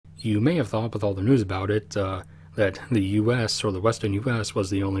You may have thought with all the news about it that the US or the Western US was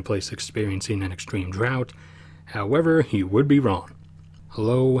the only place experiencing an extreme drought. However, you would be wrong.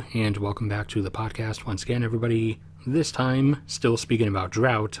 Hello and welcome back to the podcast once again, everybody. This time, still speaking about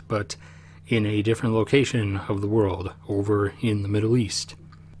drought, but in a different location of the world, over in the Middle East.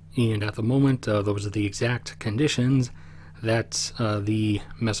 And at the moment, those are the exact conditions that the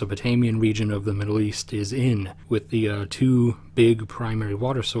Mesopotamian region of the Middle East is in, with the two big primary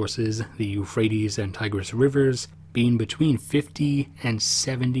water sources, the Euphrates and Tigris rivers, being between 50 and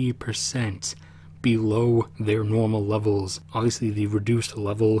 70% below their normal levels. Obviously, the reduced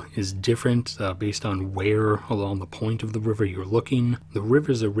level is different based on where along the point of the river you're looking. The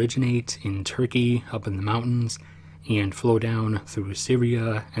rivers originate in Turkey, up in the mountains, and flow down through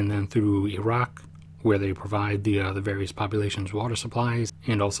Syria and then through Iraq, where they provide the various populations' water supplies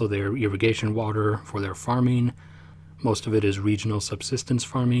and also their irrigation water for their farming. Most of it is regional subsistence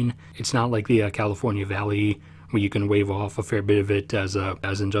farming. It's not like the California Valley, where you can wave off a fair bit of it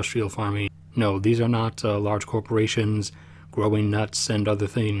as industrial farming. No, these are not large corporations growing nuts and other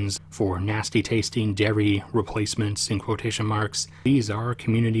things for nasty-tasting dairy replacements, in quotation marks. These are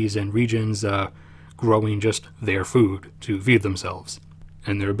communities and regions growing just their food to feed themselves.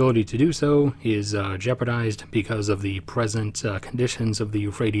 And their ability to do so is jeopardized because of the present conditions of the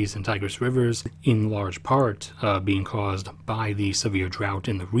Euphrates and Tigris rivers, in large part being caused by the severe drought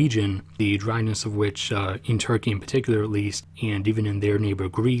in the region, the dryness of which, in Turkey in particular at least, and even in their neighbor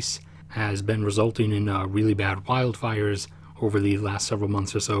Greece, has been resulting in really bad wildfires over the last several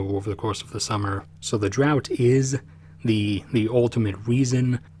months or so over the course of the summer. So the drought is the ultimate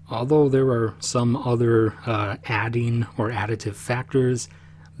reason. Although there are some other adding or additive factors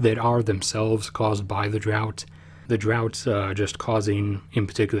that are themselves caused by the drought just causing, in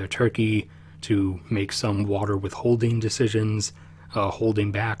particular, Turkey to make some water withholding decisions,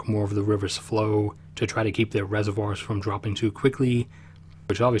 holding back more of the river's flow to try to keep their reservoirs from dropping too quickly,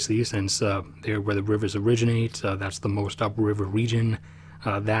 which obviously, since they're where the rivers originate, that's the most upriver region,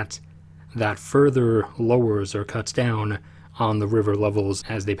 that further lowers or cuts down on the river levels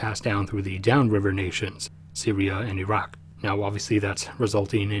as they pass down through the downriver nations, Syria and Iraq. Now, obviously, that's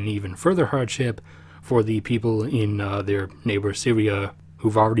resulting in even further hardship for the people in their neighbor Syria,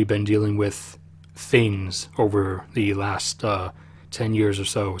 who've already been dealing with things over the last 10 years or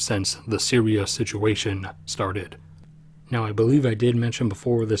so since the Syria situation started. Now, I believe I did mention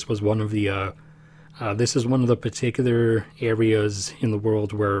before this was one of the this is one of the particular areas in the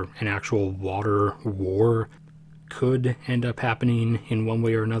world where an actual water war could end up happening in one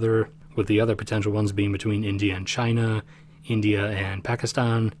way or another, with the other potential ones being between India and China, India and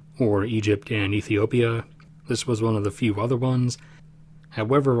Pakistan, or Egypt and Ethiopia. This was one of the few other ones.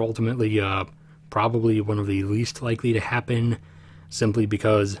 However, ultimately, probably one of the least likely to happen, simply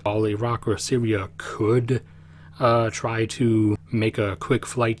because all Iraq or Syria could try to make a quick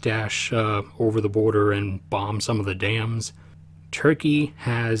flight dash over the border and bomb some of the dams. Turkey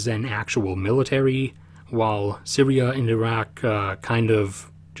has an actual military, while Syria and Iraq kind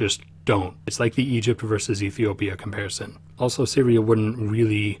of just don't. It's like the Egypt versus Ethiopia comparison. Also, Syria wouldn't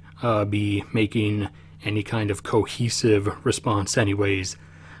really be making any kind of cohesive response anyways,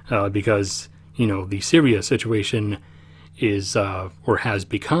 because, you know, the Syria situation is, or has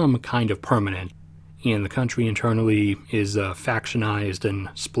become kind of permanent, and the country internally is factionized and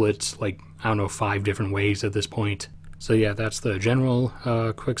split, like, I don't know, 5 different ways at this point. So yeah, that's the general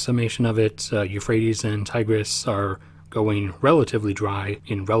quick summation of it. Euphrates and Tigris are going relatively dry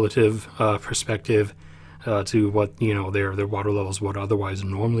in relative perspective to what, you know, their water levels would otherwise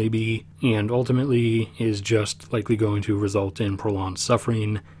normally be, and ultimately is just likely going to result in prolonged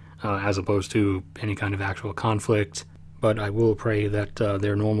suffering as opposed to any kind of actual conflict. But I will pray that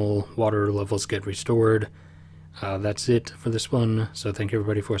their normal water levels get restored. That's it for this one, so thank you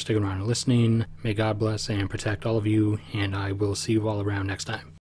everybody for sticking around and listening. May God bless and protect all of you, and I will see you all around next time.